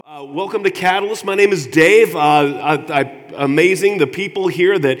Welcome to Catalyst. My name is Dave. Amazing the people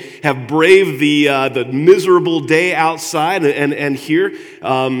here that have braved the miserable day outside and here.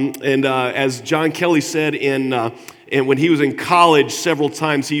 As John Kelly said and when he was in college several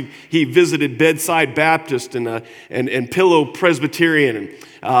times, he visited Bedside Baptist and Pillow Presbyterian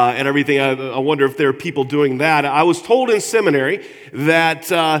and everything. I wonder if there are people doing that. I was told in seminary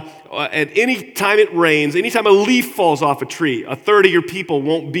that at any time it rains, anytime a leaf falls off a tree, a third of your people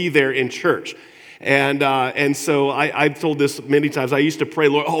won't be there in church. And so I've told this many times. I used to pray,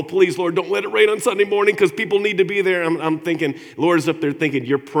 Lord, oh, please, Lord, don't let it rain on Sunday morning because people need to be there. I'm thinking, Lord is up there thinking,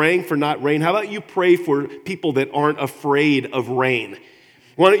 you're praying for not rain. How about you pray for people that aren't afraid of rain?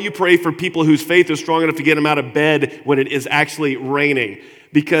 Why don't you pray for people whose faith is strong enough to get them out of bed when it is actually raining?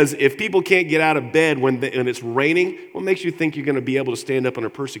 Because if people can't get out of bed when it's raining, what makes you think you're going to be able to stand up under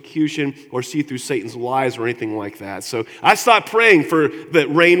persecution or see through Satan's lies or anything like that? So I stopped praying for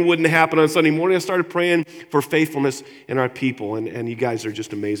that rain wouldn't happen on Sunday morning. I started praying for faithfulness in our people, and you guys are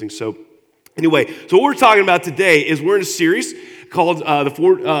just amazing. So anyway, so what we're talking about today is we're in a series called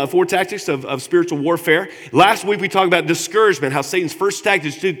the four tactics of spiritual warfare. Last week we talked about discouragement, how Satan's first tactic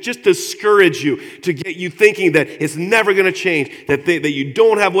is to just discourage you, to get you thinking that it's never going to change, that you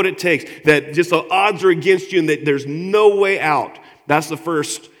don't have what it takes, that just the odds are against you and that there's no way out. That's the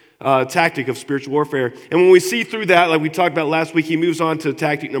first tactic of spiritual warfare. And when we see through that, like we talked about last week, he moves on to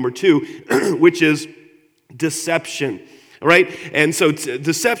tactic number 2, which is deception. All right? And so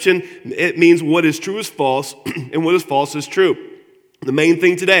deception, it means what is true is false and what is false is true. The main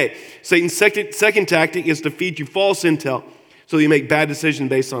thing today, Satan's second tactic is to feed you false intel so you make bad decisions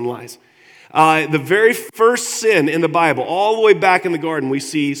based on lies. The very first sin in the Bible, all the way back in the garden, we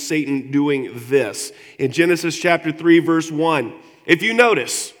see Satan doing this. In Genesis chapter 3, verse 1, if you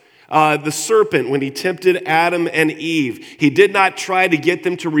notice, the serpent, when he tempted Adam and Eve, he did not try to get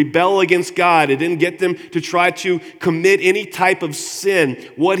them to rebel against God. It didn't get them to try to commit any type of sin.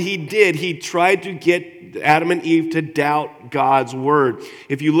 What he did, he tried to get Adam and Eve to doubt God's word.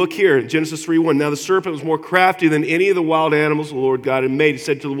 If you look here, Genesis 3:1, now the serpent was more crafty than any of the wild animals the Lord God had made. He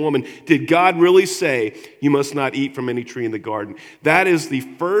said to the woman, did God really say you must not eat from any tree in the garden? That is the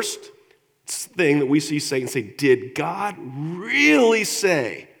first thing that we see Satan say, did God really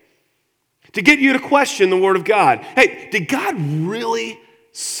say? To get you to question the word of God. Hey, did God really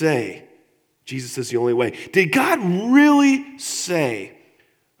say? Jesus is the only way. Did God really say,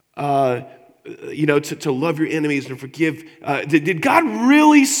 to love your enemies and forgive? Did God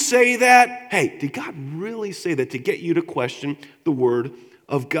really say that? Hey, did God really say that? To get you to question the word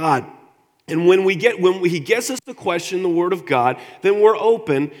of God. And when he gets us to question the word of God, then we're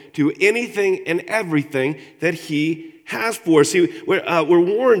open to anything and everything that he has for us. See, we're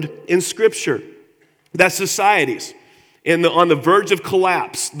warned in Scripture that societies on the verge of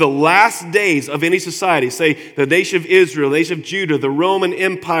collapse, the last days of any society, say the nation of Israel, the nation of Judah, the Roman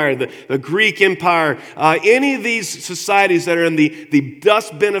Empire, the Greek Empire, any of these societies that are in the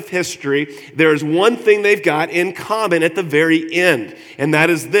dustbin of history, there's one thing they've got in common at the very end, and that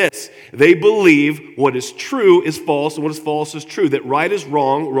is this. They believe what is true is false and what is false is true, that right is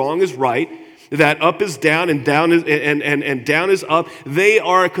wrong, wrong is right, that up is down and down is and down is up. They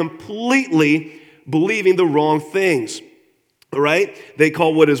are completely believing the wrong things. All right? They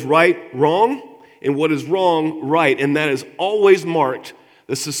call what is right wrong and what is wrong right, and that has always marked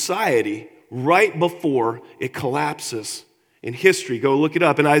the society right before it collapses in history. Go look it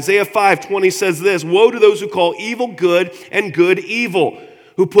up. And Isaiah 5:20 says this, woe to those who call evil good and good evil,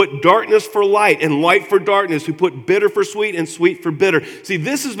 who put darkness for light and light for darkness, who put bitter for sweet and sweet for bitter. See,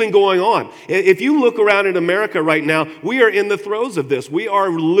 this has been going on. If you look around in America right now, we are in the throes of this. We are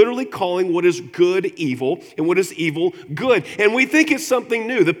literally calling what is good evil and what is evil good. And we think it's something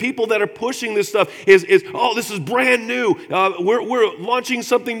new. The people that are pushing this stuff is this is brand new. We're launching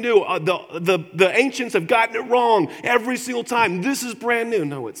something new. The ancients have gotten it wrong every single time. This is brand new.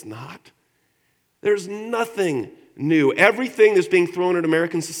 No, it's not. There's nothing new. Everything that's being thrown at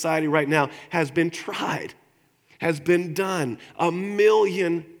American society right now has been tried, has been done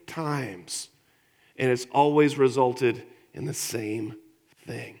 1,000,000 times, and it's always resulted in the same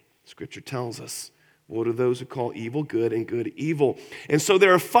thing. Scripture tells us, woe to those who call evil good and good evil. And so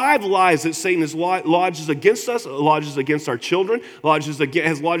there are 5 lies that Satan has lodges against us, lodges against our children,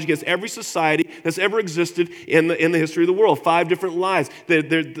 has lodged against every society that's ever existed in the history of the world. 5 different lies.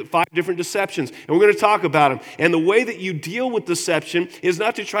 They're 5 different deceptions. And we're going to talk about them. And the way that you deal with deception is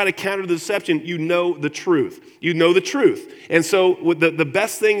not to try to counter the deception. You know the truth. You know the truth. And so the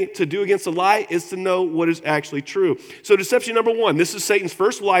best thing to do against a lie is to know what is actually true. So deception number 1, this is Satan's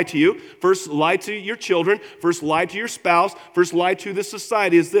first lie to you, first lie to your children, first lie to your spouse, first lie to this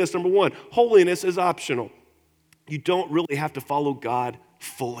society is this. Number one, holiness is optional. You don't really have to follow God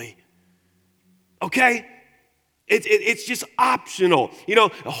fully. Okay? It's just optional. You know,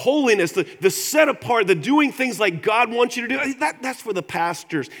 holiness, the set apart, the doing things like God wants you to do, that's for the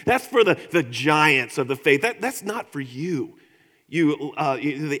pastors. That's for the giants of the faith. That's not for you.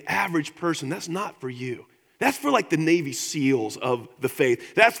 The average person, that's not for you. That's for like the Navy SEALs of the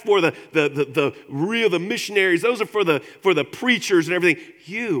faith. That's for the missionaries. Those are for the preachers and everything.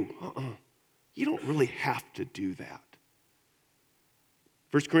 You don't really have to do that.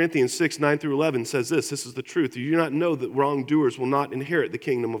 1 Corinthians 6, 9 through 11 says this is the truth. Do you not know that wrongdoers will not inherit the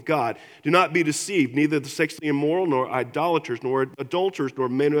kingdom of God? Do not be deceived. Neither the sexually immoral, nor idolaters, nor adulterers, nor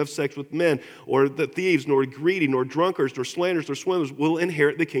men who have sex with men, or the thieves, nor greedy, nor drunkards, nor slanderers, nor swindlers will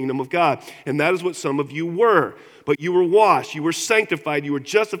inherit the kingdom of God. And that is what some of you were. But you were washed, you were sanctified, you were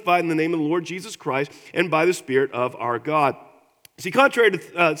justified in the name of the Lord Jesus Christ and by the Spirit of our God. See, contrary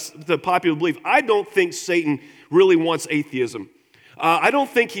to popular belief, I don't think Satan really wants atheism. I don't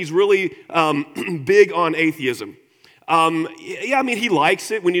think he's really big on atheism. He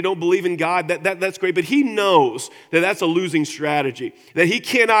likes it when you don't believe in God. That's great. But he knows that that's a losing strategy, that he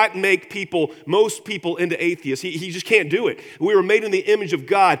cannot make most people into atheists. He just can't do it. We were made in the image of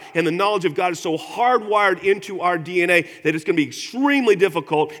God, and the knowledge of God is so hardwired into our DNA that it's going to be extremely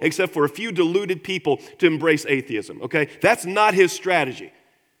difficult, except for a few deluded people, to embrace atheism. Okay? That's not his strategy.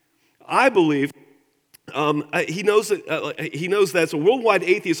 I believe he knows that so worldwide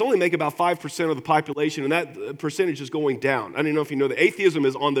atheists only make about 5% of the population, and that percentage is going down. I don't know if you know that atheism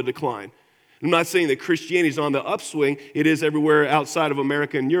is on the decline. I'm not saying that Christianity is on the upswing. It is everywhere outside of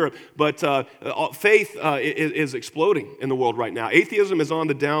America and Europe, but faith is exploding in the world right now. Atheism is on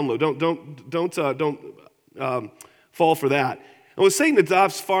the down low. Don't fall for that. And what Satan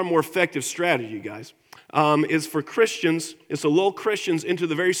adopts far more effective strategy, guys. Is for Christians, is to lull Christians into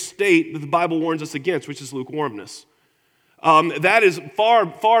the very state that the Bible warns us against, which is lukewarmness. That is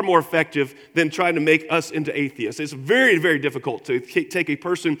far more effective than trying to make us into atheists. It's very, very difficult to take a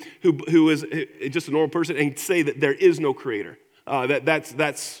person who is just a normal person and say that there is no creator. That's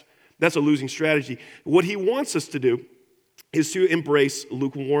a losing strategy. What he wants us to do is to embrace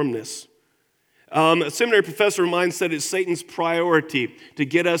lukewarmness. A seminary professor of mine said it's Satan's priority to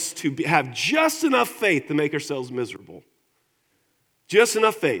get us to have just enough faith to make ourselves miserable. Just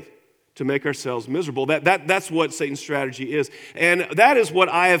enough faith to make ourselves miserable. That's what Satan's strategy is. And that is what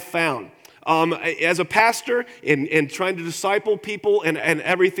I have found. As a pastor and trying to disciple people and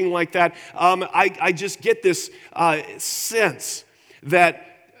everything like that, I just get this sense that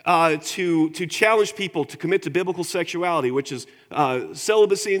to challenge people to commit to biblical sexuality, which is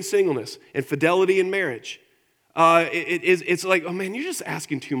celibacy and singleness, and fidelity in marriage. It's like, oh man, you're just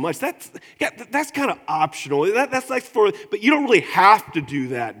asking too much. That's kind of optional. That's like but you don't really have to do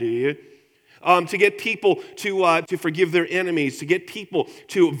that, do you? To get people to forgive their enemies, to get people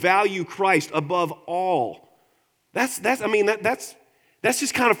to value Christ above all. That's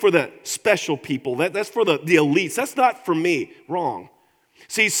just kind of for the special people. That's for the elites. That's not for me. Wrong.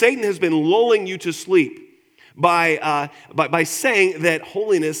 See, Satan has been lulling you to sleep by saying that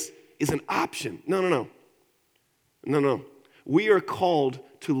holiness is an option. No. We are called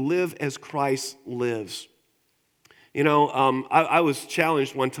to live as Christ lives. You know, I was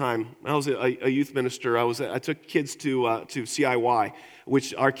challenged one time. I was a youth minister. I took kids to CIY,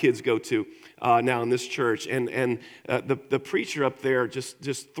 which our kids go to now in this church. And the preacher up there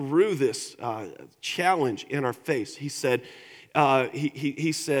just threw this challenge in our face. He said,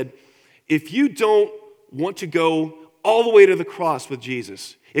 he said, if you don't want to go all the way to the cross with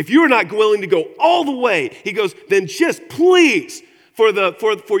Jesus, if you're not willing to go all the way, he goes, then just please,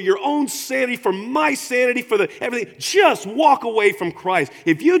 for your own sanity, for my sanity, for everything, just walk away from Christ.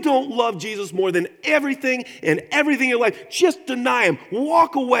 If you don't love Jesus more than everything and everything in your life, just deny him,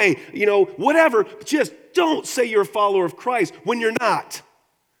 walk away, whatever, just don't say you're a follower of Christ when you're not.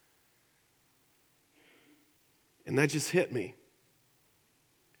 And that just hit me.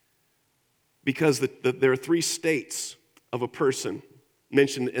 Because there are three states of a person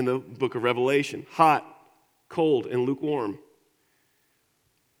mentioned in the book of Revelation: hot, cold, and lukewarm.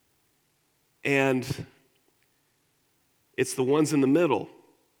 And it's the ones in the middle,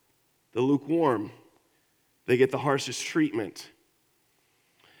 the lukewarm, they get the harshest treatment.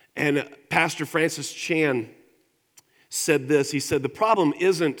 And Pastor Francis Chan said this. He said, the problem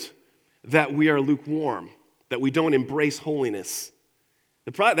isn't that we are lukewarm, that we don't embrace holiness.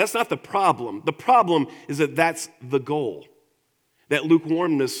 That's not the problem. The problem is that that's the goal. That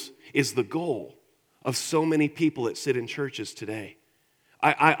lukewarmness is the goal of so many people that sit in churches today.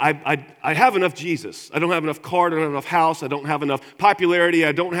 I have enough Jesus. I don't have enough car, I don't have enough house, I don't have enough popularity,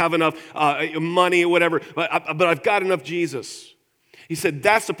 I don't have enough money or whatever, but I've got enough Jesus. He said,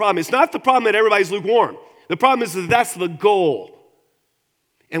 that's the problem. It's not the problem that everybody's lukewarm. The problem is that that's the goal.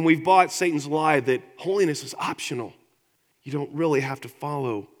 And we've bought Satan's lie that holiness is optional. You don't really have to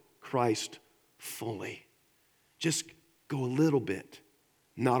follow Christ fully. Just go a little bit,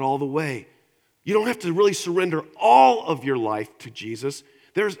 not all the way. You don't have to really surrender all of your life to Jesus.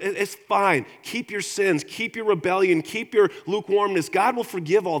 It's fine. Keep your sins, keep your rebellion, keep your lukewarmness. God will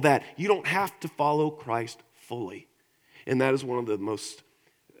forgive all that. You don't have to follow Christ fully. And that is one of the most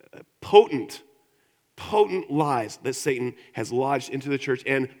potent lies that Satan has lodged into the church.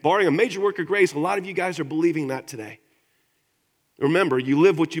 And barring a major work of grace, a lot of you guys are believing that today. Remember, you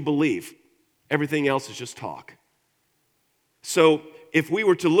live what you believe. Everything else is just talk. So if we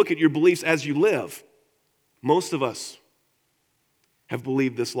were to look at your beliefs as you live, most of us have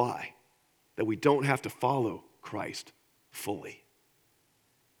believed this lie, that we don't have to follow Christ fully.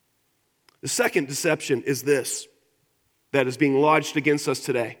 The second deception is this, that is being lodged against us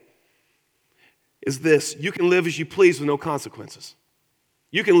today, is this: you can live as you please with no consequences.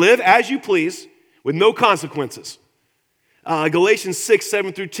 You can live as you please with no consequences. Galatians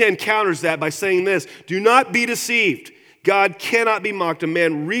 6:7-10 counters that by saying this: do not be deceived. God cannot be mocked. A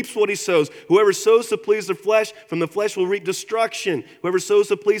man reaps what he sows. Whoever sows to please the flesh, from the flesh will reap destruction. Whoever sows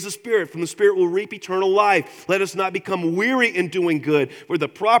to please the Spirit, from the Spirit will reap eternal life. Let us not become weary in doing good. For at the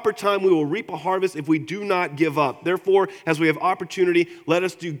proper time we will reap a harvest if we do not give up. Therefore, as we have opportunity, let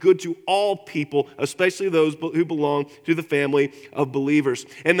us do good to all people, especially those who belong to the family of believers.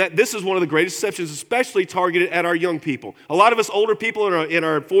 And that this is one of the greatest deceptions, especially targeted at our young people. A lot of us older people in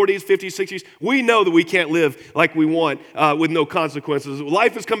our 40s, 50s, 60s, we know that we can't live like we want. With no consequences.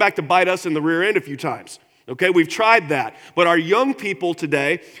 Life has come back to bite us in the rear end a few times. Okay, we've tried that. But our young people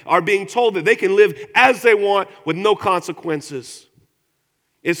today are being told that they can live as they want with no consequences.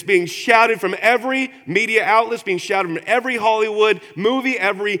 It's being shouted from every media outlet, it's being shouted from every Hollywood movie,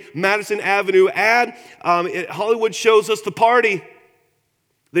 every Madison Avenue ad. Hollywood shows us the party.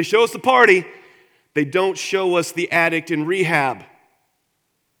 They show us the party. They don't show us the addict in rehab.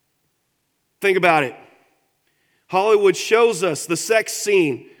 Think about it. Hollywood shows us the sex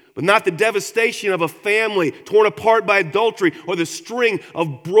scene, but not the devastation of a family torn apart by adultery or the string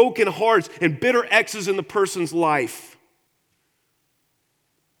of broken hearts and bitter exes in the person's life.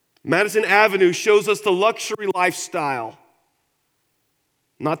 Madison Avenue shows us the luxury lifestyle,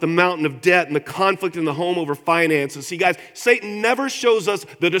 not the mountain of debt and the conflict in the home over finances. See, guys, Satan never shows us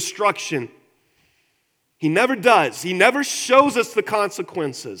the destruction. He never does. He never shows us the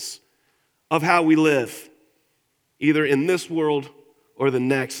consequences of how we live, either in this world or the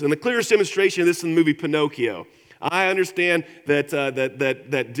next. And the clearest demonstration of this is in the movie Pinocchio. I understand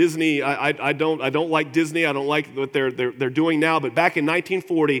that Disney. I don't like Disney. I don't like what they're doing now. But back in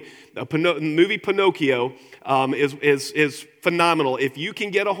 1940, the movie Pinocchio is phenomenal. If you can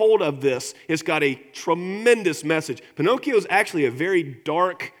get a hold of this, it's got a tremendous message. Pinocchio is actually a very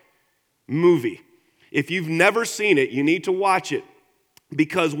dark movie. If you've never seen it, you need to watch it.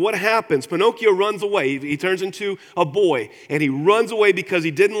 Because what happens, Pinocchio runs away. He turns into a boy, and he runs away because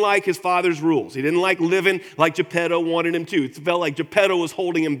he didn't like his father's rules. He didn't like living like Geppetto wanted him to. It felt like Geppetto was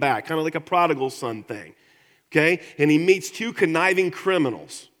holding him back, kind of like a prodigal son thing. Okay? And he meets two conniving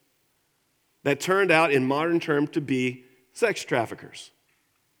criminals that turned out, in modern terms, to be sex traffickers.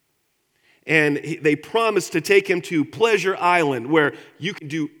 And they promised to take him to Pleasure Island, where you can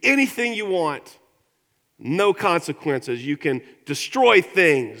do anything you want. No consequences. You can destroy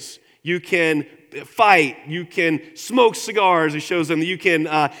things. You can fight. You can smoke cigars. It shows them that you can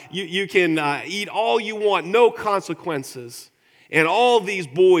eat all you want. No consequences. And all these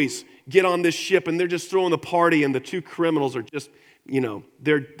boys get on this ship, and they're just throwing the party. And the two criminals are just,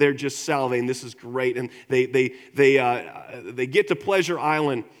 they're just salivating. This is great. And they get to Pleasure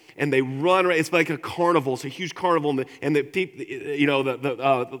Island. And they run around. It's like a carnival. It's a huge carnival. And the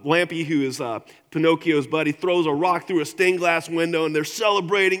Lampy, who is Pinocchio's buddy, throws a rock through a stained glass window, and they're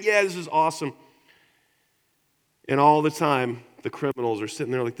celebrating. Yeah, this is awesome. And all the time, the criminals are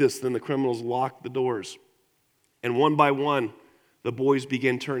sitting there like this. Then the criminals lock the doors. And one by one, the boys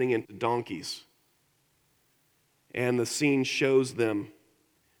begin turning into donkeys. And the scene shows them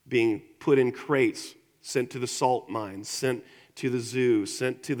being put in crates, sent to the salt mines, sent to the zoo,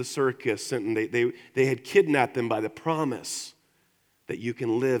 sent to the circus, and they had kidnapped them by the promise that you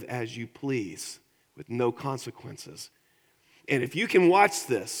can live as you please with no consequences. And if you can watch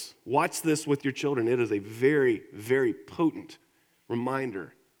this with your children, it is a very, very potent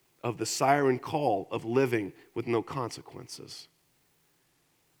reminder of the siren call of living with no consequences.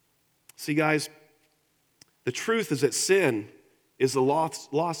 See, guys, the truth is that sin is the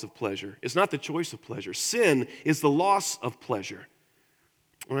loss of pleasure. It's not the choice of pleasure. Sin is the loss of pleasure.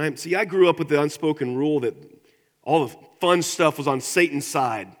 All right? See, I grew up with the unspoken rule that all the fun stuff was on Satan's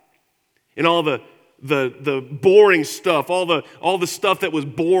side. And all the boring stuff, all the stuff that was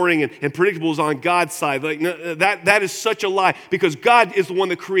boring and predictable was on God's side. Like that is such a lie, because God is the one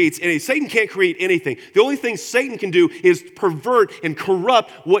that creates anything. Satan can't create anything. The only thing Satan can do is pervert and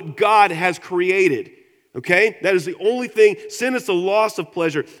corrupt what God has created. Okay? That is the only thing. Sin is the loss of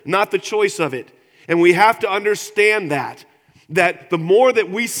pleasure, not the choice of it. And we have to understand that the more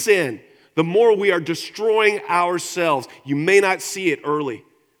that we sin, the more we are destroying ourselves. You may not see it early,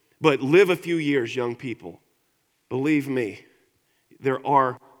 but live a few years, young people. Believe me, there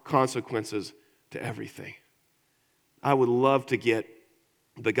are consequences to everything. I would love to get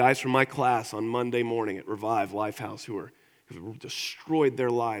the guys from my class on Monday morning at Revive Lifehouse who have destroyed their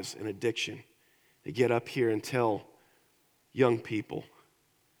lives in addiction. They get up here and tell young people,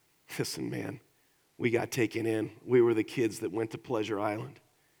 listen, man, we got taken in. We were the kids that went to Pleasure Island.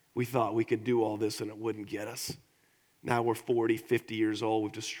 We thought we could do all this and it wouldn't get us. Now we're 40, 50 years old.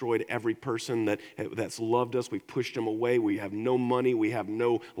 We've destroyed every person that's loved us. We've pushed them away. We have no money. We have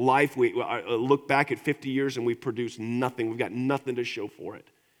no life. We look back at 50 years and we've produced nothing. We've got nothing to show for it.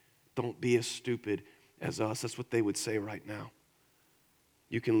 Don't be as stupid as us. That's what they would say right now.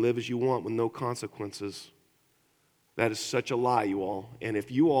 You can live as you want with no consequences. That is such a lie, you all. And if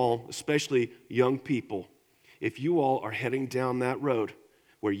you all, especially young people, if you all are heading down that road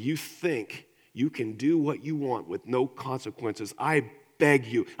where you think you can do what you want with no consequences, I beg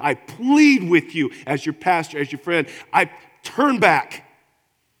you, I plead with you as your pastor, as your friend, I turn back.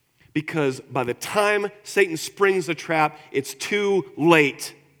 Because by the time Satan springs the trap, it's too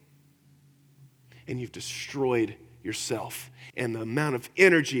late. And you've destroyed yourself. And the amount of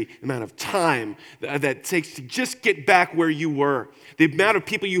energy, the amount of time that takes to just get back where you were, the amount of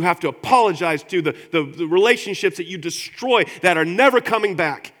people you have to apologize to, the relationships that you destroy that are never coming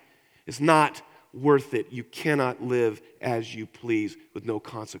back, is not worth it. You cannot live as you please with no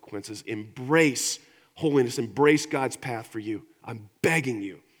consequences. Embrace holiness. Embrace God's path for you. I'm begging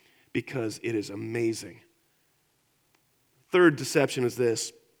you, because it is amazing. Third deception is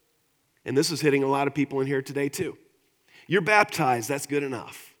this, and this is hitting a lot of people in here today too. You're baptized, that's good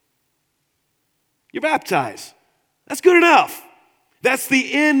enough. You're baptized, that's good enough. That's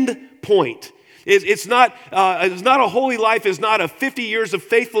the end point. It's not a holy life. It's not a 50 years of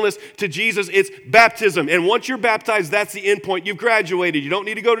faithfulness to Jesus. It's baptism. And once you're baptized, that's the end point. You've graduated. You don't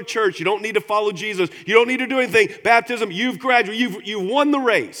need to go to church. You don't need to follow Jesus. You don't need to do anything. Baptism, you've graduated. You've won the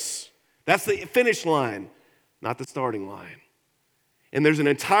race. That's the finish line, not the starting line. And there's an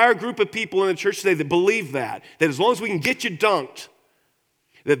entire group of people in the church today that believe that as long as we can get you dunked,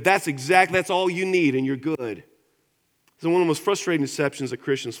 that's all you need and you're good. So one of the most frustrating deceptions that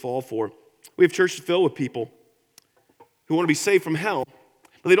Christians fall for. We have churches filled with people who want to be saved from hell,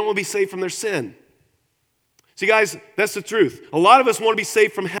 but they don't want to be saved from their sin. See, guys, that's the truth. A lot of us want to be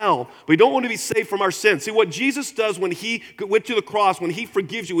saved from hell, but we don't want to be saved from our sin. See, what Jesus does when he went to the cross, when he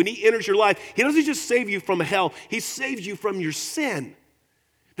forgives you, when he enters your life, he doesn't just save you from hell, he saves you from your sin.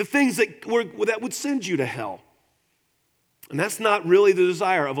 The things that would send you to hell. And that's not really the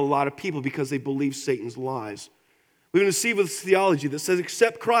desire of a lot of people because they believe Satan's lies. We've been deceived with this theology that says,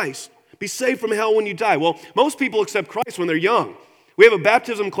 accept Christ. Be saved from hell when you die. Well, most people accept Christ when they're young. We have a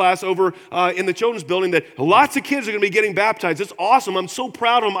baptism class over in the children's building that lots of kids are going to be getting baptized. It's awesome. I'm so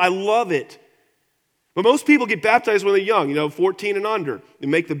proud of them. I love it. But most people get baptized when they're young, 14 and under. They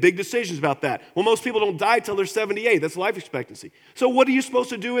make the big decisions about that. Well, most people don't die till they're 78. That's life expectancy. So what are you supposed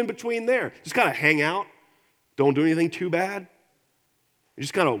to do in between there? Just kind of hang out? Don't do anything too bad? You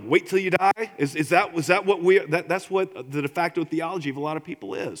just kind of wait till you die? That's what the de facto theology of a lot of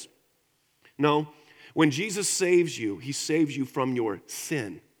people is. No, when Jesus saves you, he saves you from your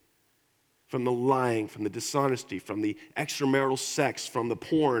sin, from the lying, from the dishonesty, from the extramarital sex, from the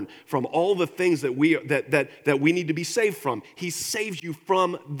porn, from all the things that we need to be saved from. He saves you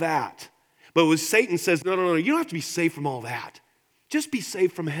from that. But when Satan says, no, you don't have to be saved from all that. Just be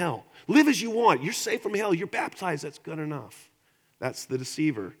saved from hell. Live as you want. You're saved from hell. You're baptized. That's good enough. That's the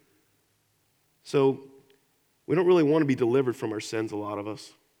deceiver. So we don't really want to be delivered from our sins, a lot of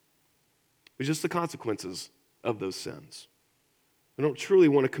us. It's just the consequences of those sins. We don't truly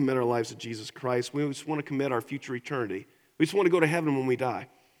want to commit our lives to Jesus Christ. We just want to commit our future eternity. We just want to go to heaven when we die.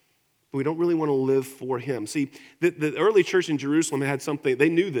 But we don't really want to live for him. See, the early church in Jerusalem had something, they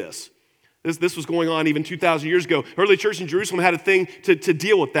knew this. This was going on even 2,000 years ago. Early church in Jerusalem had a thing to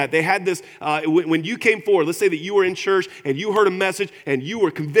deal with that. They had this, when you came forward, let's say that you were in church and you heard a message and you were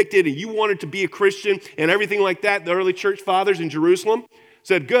convicted and you wanted to be a Christian and everything like that, the early church fathers in Jerusalem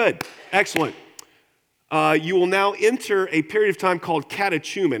said, good, excellent. You will now enter a period of time called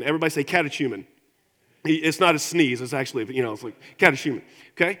catechumen. Everybody say catechumen. It's not a sneeze. It's actually, it's like catechumen,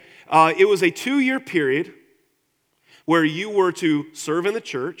 okay? It was a 2-year period where you were to serve in the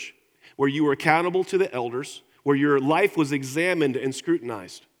church, where you were accountable to the elders, where your life was examined and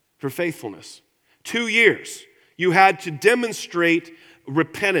scrutinized for faithfulness. 2 years. You had to demonstrate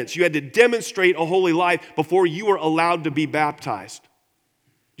repentance. You had to demonstrate a holy life before you were allowed to be baptized.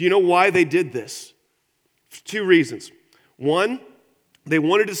 Do you know why they did this? 2 reasons. One, they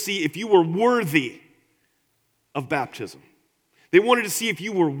wanted to see if you were worthy of baptism. They wanted to see if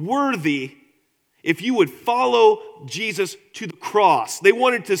you were worthy, if you would follow Jesus to the cross. They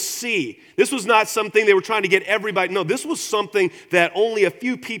wanted to see. This was not something they were trying to get everybody. No, this was something that only a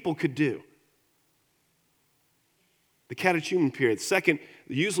few people could do. The catechumen period. Second,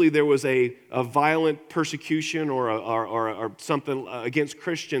 usually there was a violent persecution or something against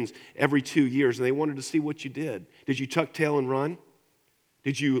Christians every 2 years, and they wanted to see what you did. Did you tuck tail and run?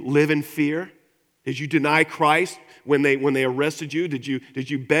 Did you live in fear? Did you deny Christ when they arrested you? Did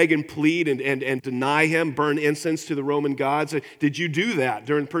you beg and plead and deny him, burn incense to the Roman gods? Did you do that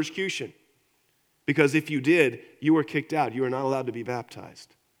during persecution? Because if you did, you were kicked out. You were not allowed to be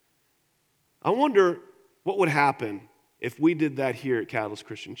baptized. I wonder what would happen if we did that here at Catalyst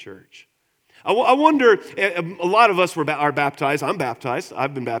Christian Church. I wonder, a lot of us are baptized. I'm baptized.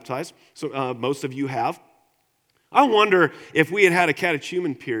 I've been baptized. So most of you have. I wonder if we had a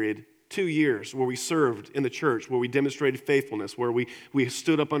catechumen period, 2 years, where we served in the church, where we demonstrated faithfulness, where we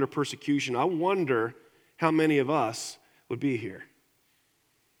stood up under persecution. I wonder how many of us would be here.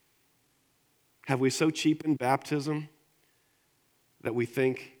 Have we so cheapened baptism that we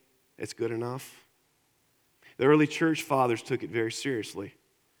think it's good enough? The early church fathers took it very seriously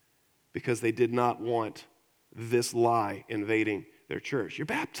because they did not want this lie invading their church. You're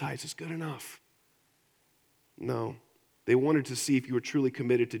baptized, it's good enough. No. They wanted to see if you were truly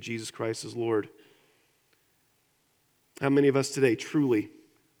committed to Jesus Christ as Lord. How many of us today truly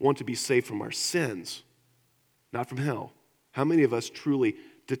want to be saved from our sins, not from hell? How many of us truly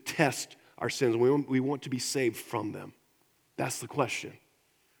detest our sins? We want to be saved from them. That's the question.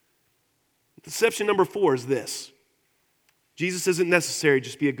 Deception number 4 is this. Jesus isn't necessary,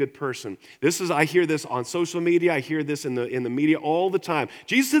 just be a good person. I hear this on social media, I hear this in the media all the time.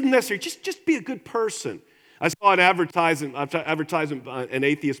 Jesus isn't necessary, just be a good person. I saw an advertisement, an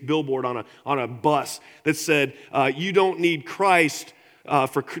atheist billboard on a bus that said, you don't need Christ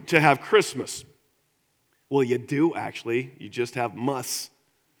to have Christmas. Well, you do actually. You just have muss.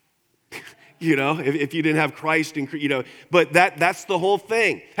 If you didn't have Christ, but that's the whole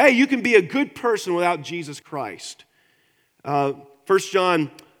thing. Hey, you can be a good person without Jesus Christ. 1 John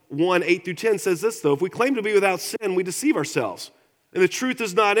 1, 8 through 10 says this, though. If we claim to be without sin, we deceive ourselves. And the truth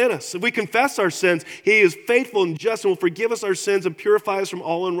is not in us. If we confess our sins, he is faithful and just and will forgive us our sins and purify us from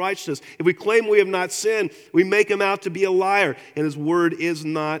all unrighteousness. If we claim we have not sinned, we make him out to be a liar, and his word is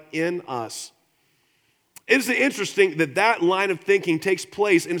not in us. It's interesting that line of thinking takes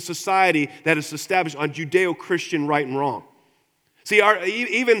place in a society that is established on Judeo-Christian right and wrong. See,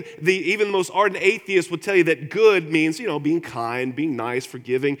 even the most ardent atheist would tell you that good means, being kind, being nice,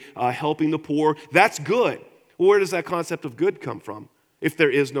 forgiving, helping the poor. That's good. Where does that concept of good come from if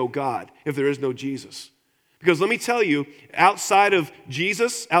there is no God, if there is no Jesus? Because let me tell you, outside of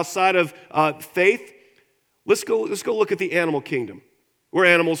Jesus, outside of faith, let's go look at the animal kingdom. We're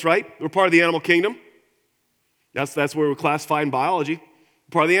animals, right? We're part of the animal kingdom. That's where we're classified in biology.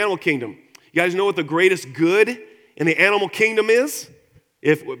 We're part of the animal kingdom. You guys know what the greatest good in the animal kingdom is?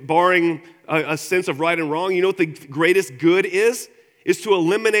 If barring a sense of right and wrong, you know what the greatest good is? Is to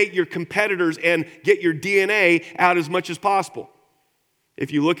eliminate your competitors and get your DNA out as much as possible.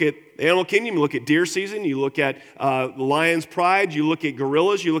 If you look at the animal kingdom, you look at deer season, you look at the lion's pride, you look at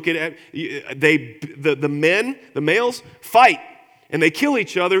gorillas, you look at the males fight, and they kill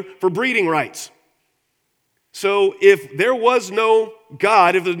each other for breeding rights. So if there was no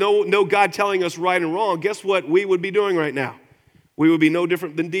God, if there's no God telling us right and wrong, guess what we would be doing right now? We would be no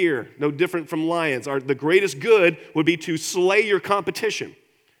different than deer, no different from lions. The greatest good would be to slay your competition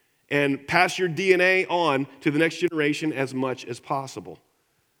and pass your DNA on to the next generation as much as possible.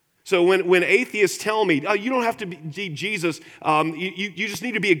 So when atheists tell me, oh, you don't have to be Jesus, you just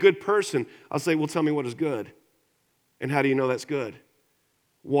need to be a good person, I'll say, well, tell me what is good. And how do you know that's good?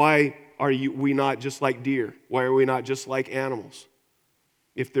 Why are we not just like deer? Why are we not just like animals?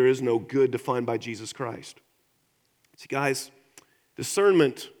 if there is no good defined by Jesus Christ. See, guys,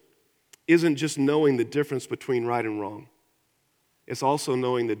 discernment isn't just knowing the difference between right and wrong. It's also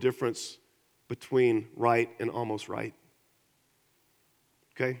knowing the difference between right and almost right.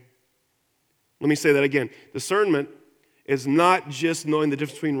 Okay? Let me say that again. Discernment is not just knowing the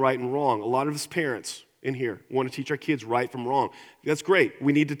difference between right and wrong. A lot of us parents in here want to teach our kids right from wrong. That's great.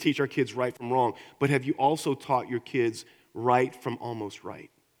 We need to teach our kids right from wrong. But have you also taught your kids right from almost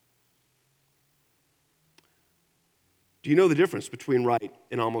right? Do you know the difference between right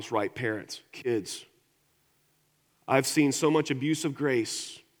and almost right, parents, kids? I've seen so much abuse of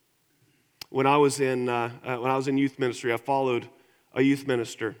grace. When I was in youth ministry, I followed a youth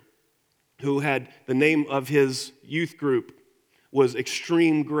minister who had the name of his youth group was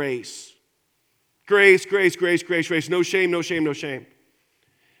Extreme Grace. Grace, grace, grace, grace, grace. No shame, no shame, no shame.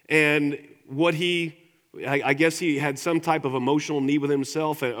 And I guess he had some type of emotional need with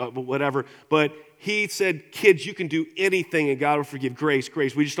himself, whatever. But he said, kids, you can do anything and God will forgive. Grace,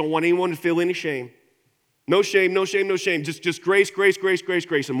 grace. We just don't want anyone to feel any shame. No shame, no shame, no shame. Just grace, grace, grace, grace,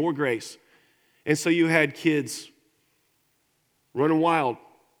 grace, and more grace. And so you had kids running wild,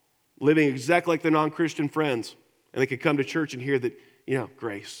 living exactly like their non-Christian friends. And they could come to church and hear that,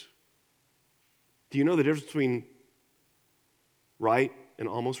 grace. Do you know the difference between right and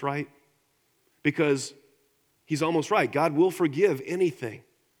almost right? Because he's almost right. God will forgive anything.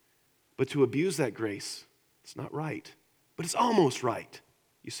 But to abuse that grace, it's not right. But it's almost right.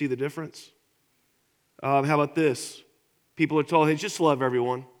 You see the difference? How about this? People are told, hey, just love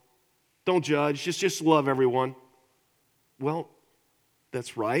everyone. Don't judge. Just love everyone. Well,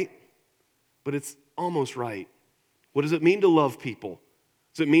 that's right. But it's almost right. What does it mean to love people?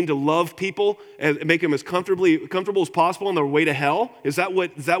 Does it mean to love people and make them as comfortable as possible on their way to hell? Is that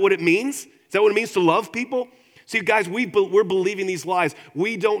what it means? Is that what it means to love people? See, guys, we're believing these lies.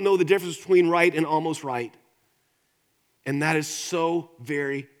 We don't know the difference between right and almost right. And that is so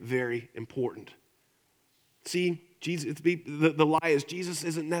very, very important. See, the lie is Jesus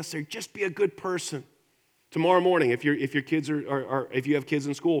isn't necessary. Just be a good person. Tomorrow morning, if your kids if you have kids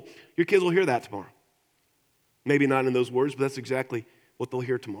in school, your kids will hear that tomorrow. Maybe not in those words, but that's exactly what they'll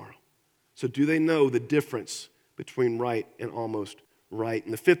hear tomorrow. So do they know the difference between right and almost right?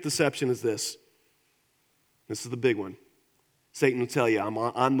 And the fifth deception is this. This is the big one. Satan will tell you, I'm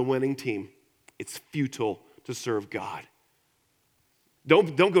on the winning team. It's futile to serve God.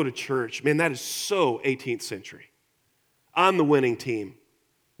 Don't go to church. Man, that is so 18th century. I'm the winning team.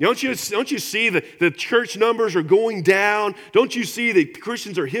 Don't you see that the church numbers are going down? Don't you see that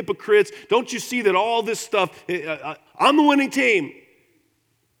Christians are hypocrites? Don't you see that all this stuff, I'm the winning team.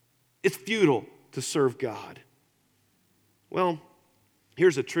 It's futile to serve God. Well,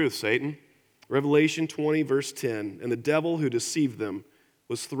 here's the truth, Satan. Revelation 20, verse 10. And the devil who deceived them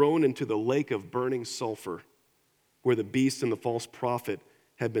was thrown into the lake of burning sulfur, where the beast and the false prophet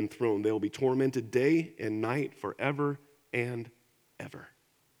have been thrown. They will be tormented day and night forever and ever.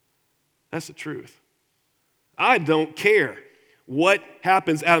 That's the truth. I don't care what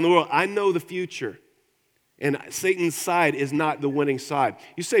happens out in the world. I know the future. And Satan's side is not the winning side.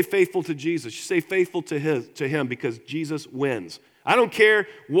 You stay faithful to Jesus. You stay faithful to him because Jesus wins. I don't care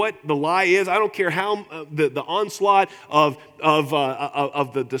what the lie is. I don't care how the onslaught of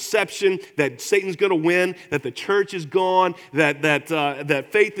the deception that Satan's going to win, that the church is gone, that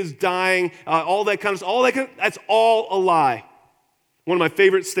faith is dying, all that kind of stuff. That's all a lie. One of my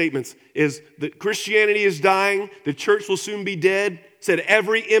favorite statements is that Christianity is dying, the church will soon be dead, said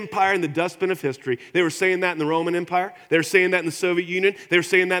every empire in the dustbin of history. They were saying that in the Roman Empire. They were saying that in the Soviet Union. They were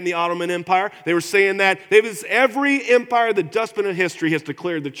saying that in the Ottoman Empire. They were saying that. Every empire in the dustbin of history has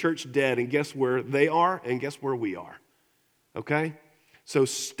declared the church dead. And guess where they are and guess where we are? Okay? So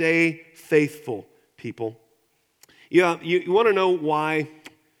stay faithful, people. Yeah, you want to know why?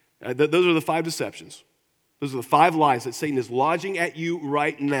 Those are the 5 deceptions. Those are the 5 lies that Satan is lodging at you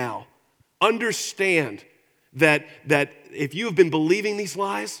right now. Understand that if you have been believing these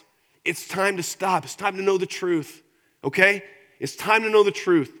lies, it's time to stop. It's time to know the truth, okay? It's time to know the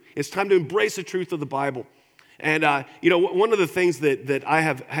truth. It's time to embrace the truth of the Bible. And, one of the things that I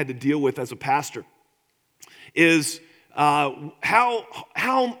have had to deal with as a pastor is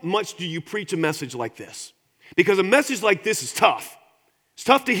how much do you preach a message like this? Because a message like this is tough. It's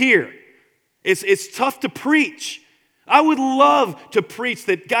tough to hear. It's tough to preach. I would love to preach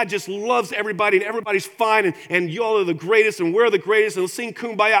that God just loves everybody and everybody's fine and you all are the greatest and we're the greatest and sing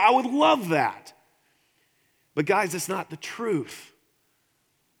Kumbaya. I would love that. But guys, that's not the truth.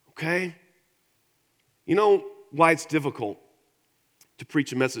 Okay? You know why it's difficult to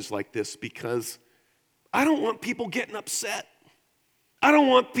preach a message like this? Because I don't want people getting upset. I don't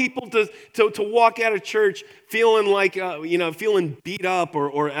want people to walk out of church feeling like, feeling beat up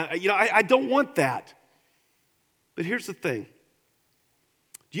I don't want that. But here's the thing.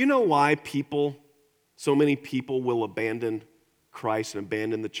 Do you know why so many people will abandon Christ and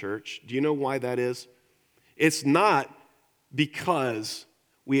abandon the church? Do you know why that is? It's not because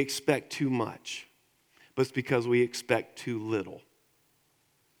we expect too much, but it's because we expect too little.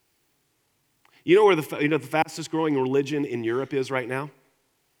 You know where the fastest growing religion in Europe is right now?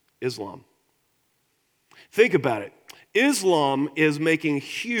 Islam. Think about it. Islam is making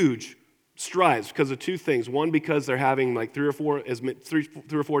huge strides because of two things. One, because they're having like three or four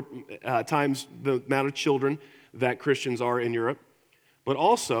times the amount of children that Christians are in Europe, but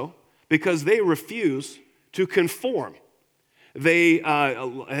also because they refuse to conform. They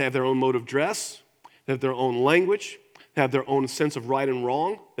have their own mode of dress, they have their own language, they have their own sense of right and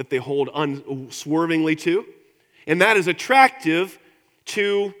wrong that they hold unswervingly to. And that is attractive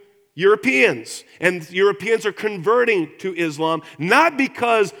to Europeans. And Europeans are converting to Islam, not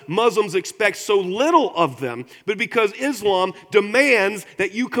because Muslims expect so little of them, but because Islam demands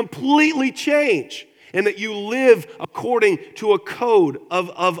that you completely change and that you live according to a code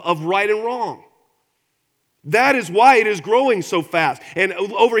of right and wrong. That is why it is growing so fast. And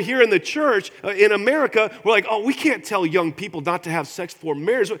over here in the church, in America, we're like, oh, we can't tell young people not to have sex before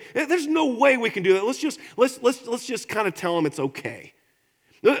marriage. There's no way we can do that. Let's just kind of tell them it's okay.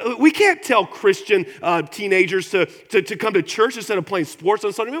 We can't tell Christian teenagers to come to church instead of playing sports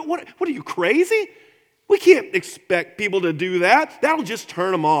on Sunday. What are you, crazy? We can't expect people to do that. That'll just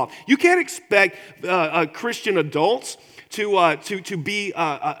turn them off. You can't expect Christian adults to be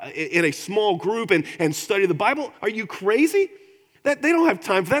in a small group and study the Bible. Are you crazy? That they don't have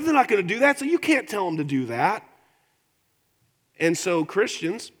time for that. They're not going to do that, so you can't tell them to do that. And so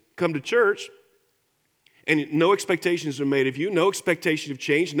Christians come to church, and no expectations are made of you, no expectation of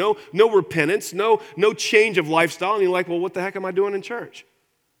change, no repentance, no change of lifestyle. And you're like, well, what the heck am I doing in church?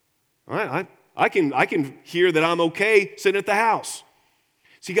 All right, I can hear that I'm okay sitting at the house.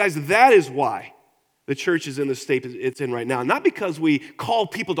 See, guys, that is why the church is in the state it's in right now. Not because we call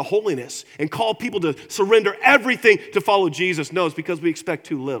people to holiness and call people to surrender everything to follow Jesus. No, it's because we expect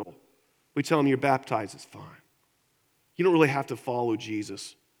too little. We tell them you're baptized, it's fine. You don't really have to follow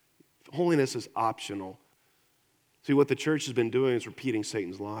Jesus. Holiness is optional. See, what the church has been doing is repeating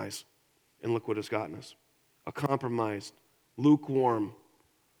Satan's lies. And look what it's gotten us. A compromised, lukewarm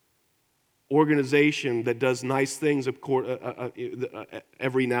organization that does nice things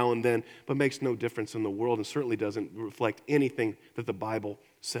every now and then, but makes no difference in the world and certainly doesn't reflect anything that the Bible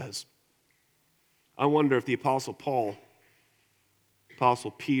says. I wonder if the Apostle Paul,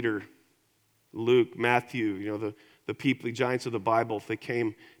 Apostle Peter, Luke, Matthew, the people, the giants of the Bible, if they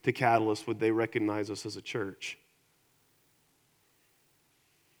came to Catalyst, would they recognize us as a church?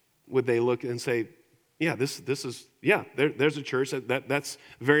 Would they look and say, yeah, there's a church, that's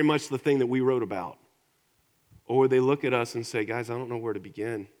very much the thing that we wrote about? Or would they look at us and say, guys, I don't know where to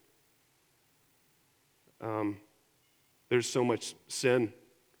begin. There's so much sin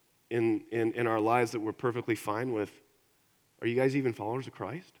in our lives that we're perfectly fine with. Are you guys even followers of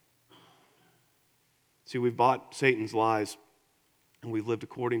Christ? See, we've bought Satan's lies, and we've lived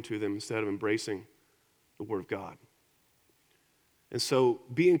according to them instead of embracing the Word of God. And so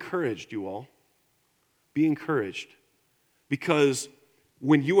be encouraged, you all. Be encouraged. Because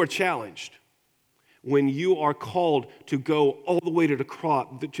when you are challenged, when you are called to go all the way to the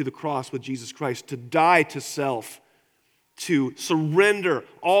cross with Jesus Christ, to die to self, to surrender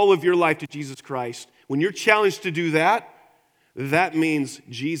all of your life to Jesus Christ, when you're challenged to do that, that means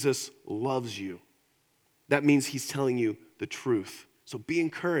Jesus loves you. That means he's telling you the truth. So be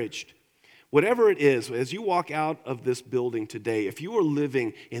encouraged. Whatever it is, as you walk out of this building today, if you are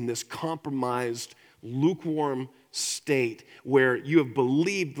living in this compromised, lukewarm state where you have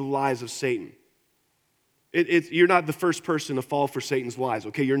believed the lies of Satan, you're not the first person to fall for Satan's lies,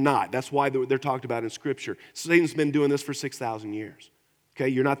 okay? You're not. That's why they're talked about in Scripture. Satan's been doing this for 6,000 years, okay?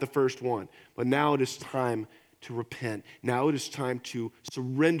 You're not the first one. But now it is time to repent. Now it is time to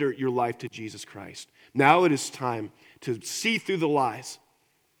surrender your life to Jesus Christ. Now it is time to see through the lies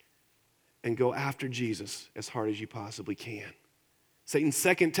and go after Jesus as hard as you possibly can. Satan's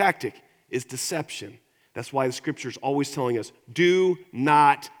second tactic is deception. That's why the Scripture is always telling us, do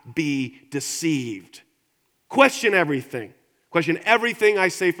not be deceived. Question everything. Question everything I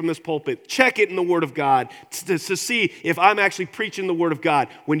say from this pulpit. Check it in the Word of God to see if I'm actually preaching the Word of God.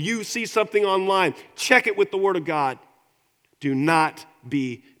 When you see something online, check it with the Word of God. Do not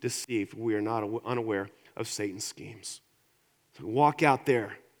be deceived. We are not unaware of Satan's schemes. So walk out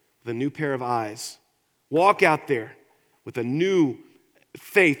there with a new pair of eyes. Walk out there with a new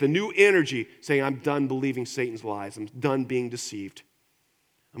faith, a new energy, saying, I'm done believing Satan's lies. I'm done being deceived.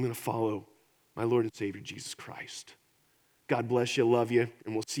 I'm going to follow my Lord and Savior, Jesus Christ. God bless you, love you,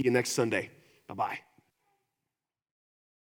 and we'll see you next Sunday. Bye-bye.